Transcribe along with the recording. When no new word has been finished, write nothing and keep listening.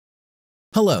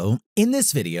Hello, in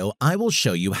this video, I will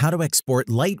show you how to export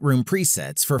Lightroom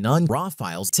presets for non-RAW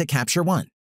files to Capture One.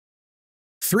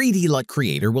 3D LUT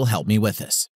Creator will help me with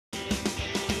this.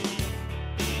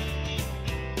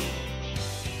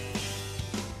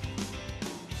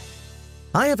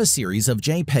 I have a series of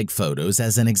JPEG photos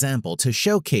as an example to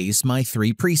showcase my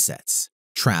three presets: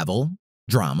 Travel,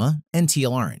 Drama, and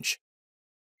Teal Orange.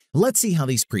 Let's see how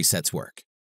these presets work.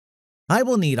 I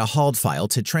will need a HALD file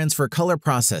to transfer color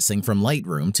processing from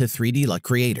Lightroom to 3D LUT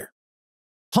Creator.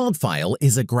 HALD file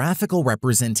is a graphical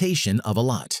representation of a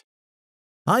LUT.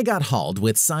 I got HALD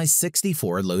with size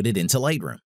 64 loaded into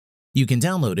Lightroom. You can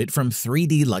download it from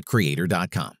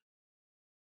 3dlutcreator.com.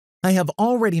 I have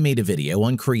already made a video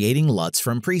on creating LUTs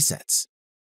from presets.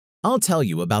 I'll tell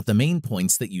you about the main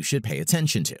points that you should pay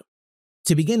attention to.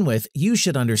 To begin with, you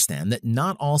should understand that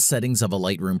not all settings of a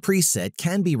Lightroom preset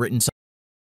can be written to.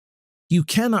 You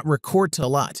cannot record to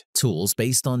LUT tools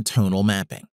based on tonal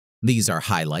mapping. These are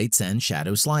highlights and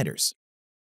shadow sliders.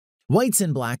 Whites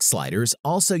and black sliders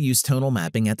also use tonal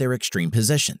mapping at their extreme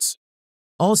positions.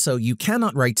 Also, you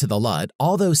cannot write to the LUT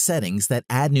all those settings that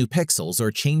add new pixels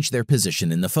or change their position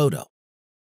in the photo.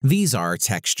 These are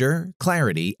texture,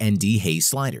 clarity, and dehaze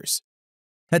sliders.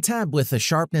 A tab with the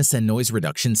sharpness and noise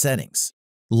reduction settings,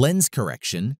 lens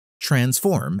correction,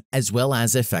 transform, as well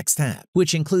as effects tab,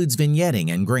 which includes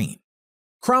vignetting and grain.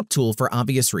 Crop tool for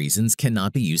obvious reasons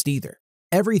cannot be used either.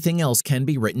 Everything else can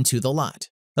be written to the LUT.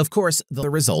 Of course,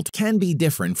 the result can be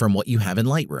different from what you have in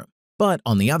Lightroom. But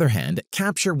on the other hand,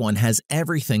 Capture One has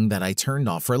everything that I turned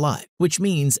off for LUT, which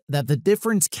means that the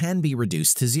difference can be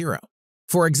reduced to zero.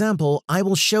 For example, I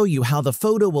will show you how the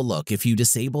photo will look if you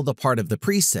disable the part of the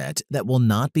preset that will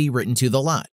not be written to the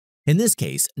LUT. In this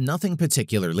case, nothing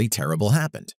particularly terrible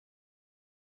happened.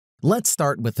 Let's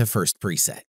start with the first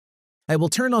preset. I will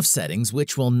turn off settings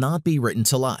which will not be written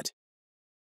to LUT.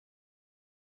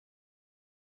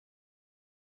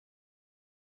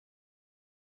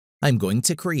 I'm going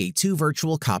to create two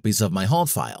virtual copies of my HALD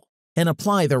file and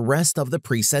apply the rest of the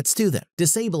presets to them,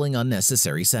 disabling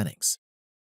unnecessary settings.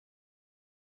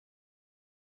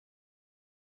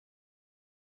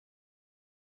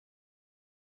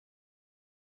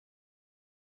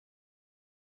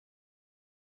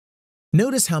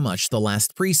 Notice how much the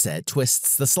last preset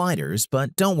twists the sliders,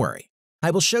 but don't worry.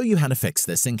 I will show you how to fix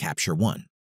this in Capture One.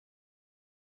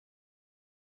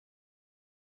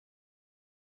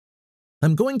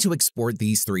 I'm going to export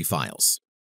these three files.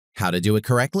 How to do it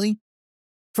correctly?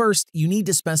 First, you need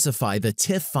to specify the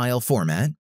TIFF file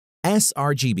format,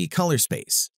 sRGB color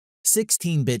space,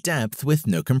 16-bit depth with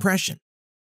no compression.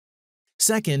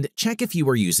 Second, check if you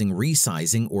are using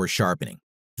resizing or sharpening.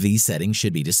 These settings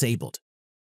should be disabled.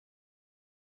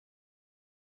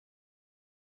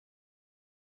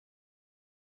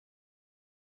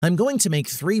 I'm going to make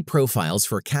three profiles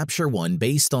for Capture One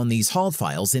based on these HALD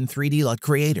files in 3D LUT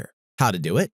Creator. How to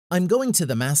do it? I'm going to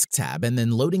the Mask tab and then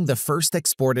loading the first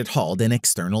exported HALD in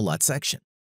External LUT section.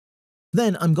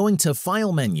 Then I'm going to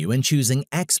File menu and choosing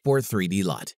Export 3D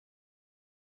LUT.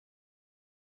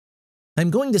 I'm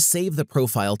going to save the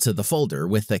profile to the folder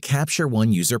with the Capture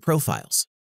One user profiles.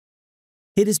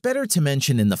 It is better to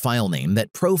mention in the file name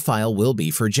that profile will be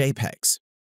for JPEGs.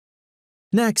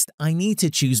 Next, I need to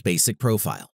choose Basic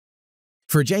Profile.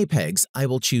 For JPEGs, I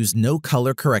will choose No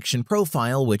Color Correction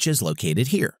Profile, which is located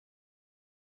here.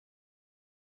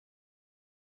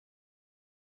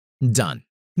 Done.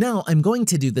 Now I'm going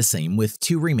to do the same with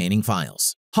two remaining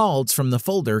files. HALDs from the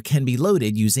folder can be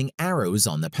loaded using arrows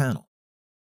on the panel.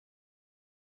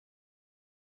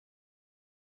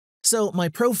 So my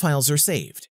profiles are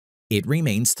saved. It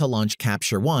remains to launch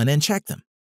Capture One and check them.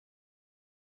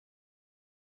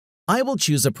 I will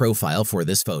choose a profile for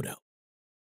this photo.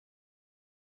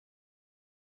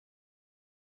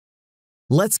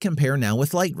 Let's compare now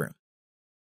with Lightroom.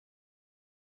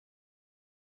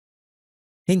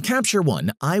 In Capture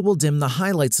One, I will dim the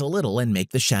highlights a little and make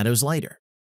the shadows lighter.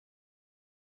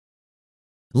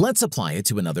 Let's apply it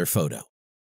to another photo.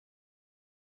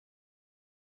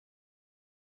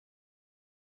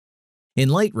 In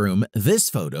Lightroom, this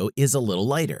photo is a little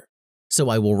lighter, so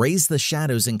I will raise the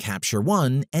shadows in Capture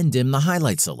One and dim the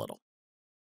highlights a little.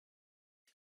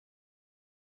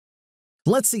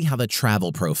 Let's see how the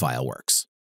travel profile works.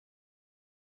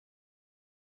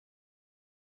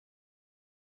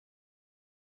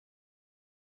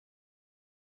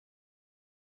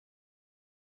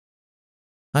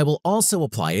 I will also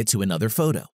apply it to another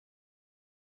photo.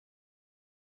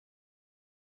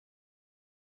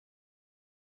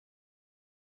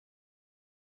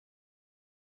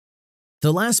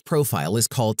 The last profile is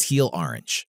called Teal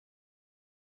Orange.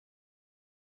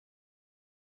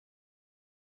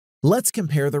 Let's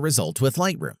compare the result with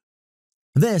Lightroom.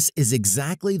 This is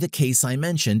exactly the case I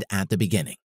mentioned at the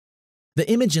beginning. The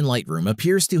image in Lightroom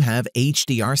appears to have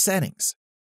HDR settings.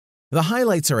 The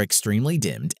highlights are extremely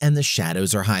dimmed and the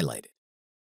shadows are highlighted.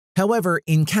 However,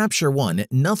 in Capture One,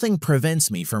 nothing prevents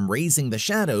me from raising the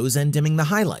shadows and dimming the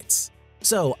highlights,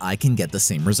 so I can get the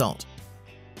same result.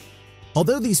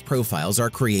 Although these profiles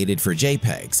are created for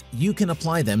JPEGs, you can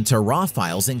apply them to RAW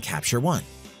files in Capture One.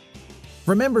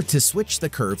 Remember to switch the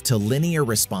curve to linear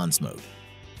response mode.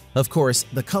 Of course,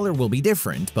 the color will be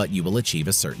different, but you will achieve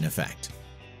a certain effect.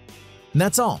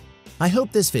 That's all. I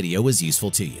hope this video was useful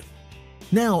to you.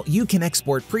 Now you can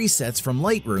export presets from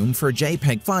Lightroom for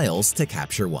JPEG files to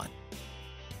Capture One.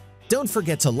 Don't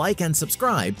forget to like and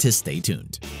subscribe to stay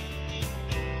tuned.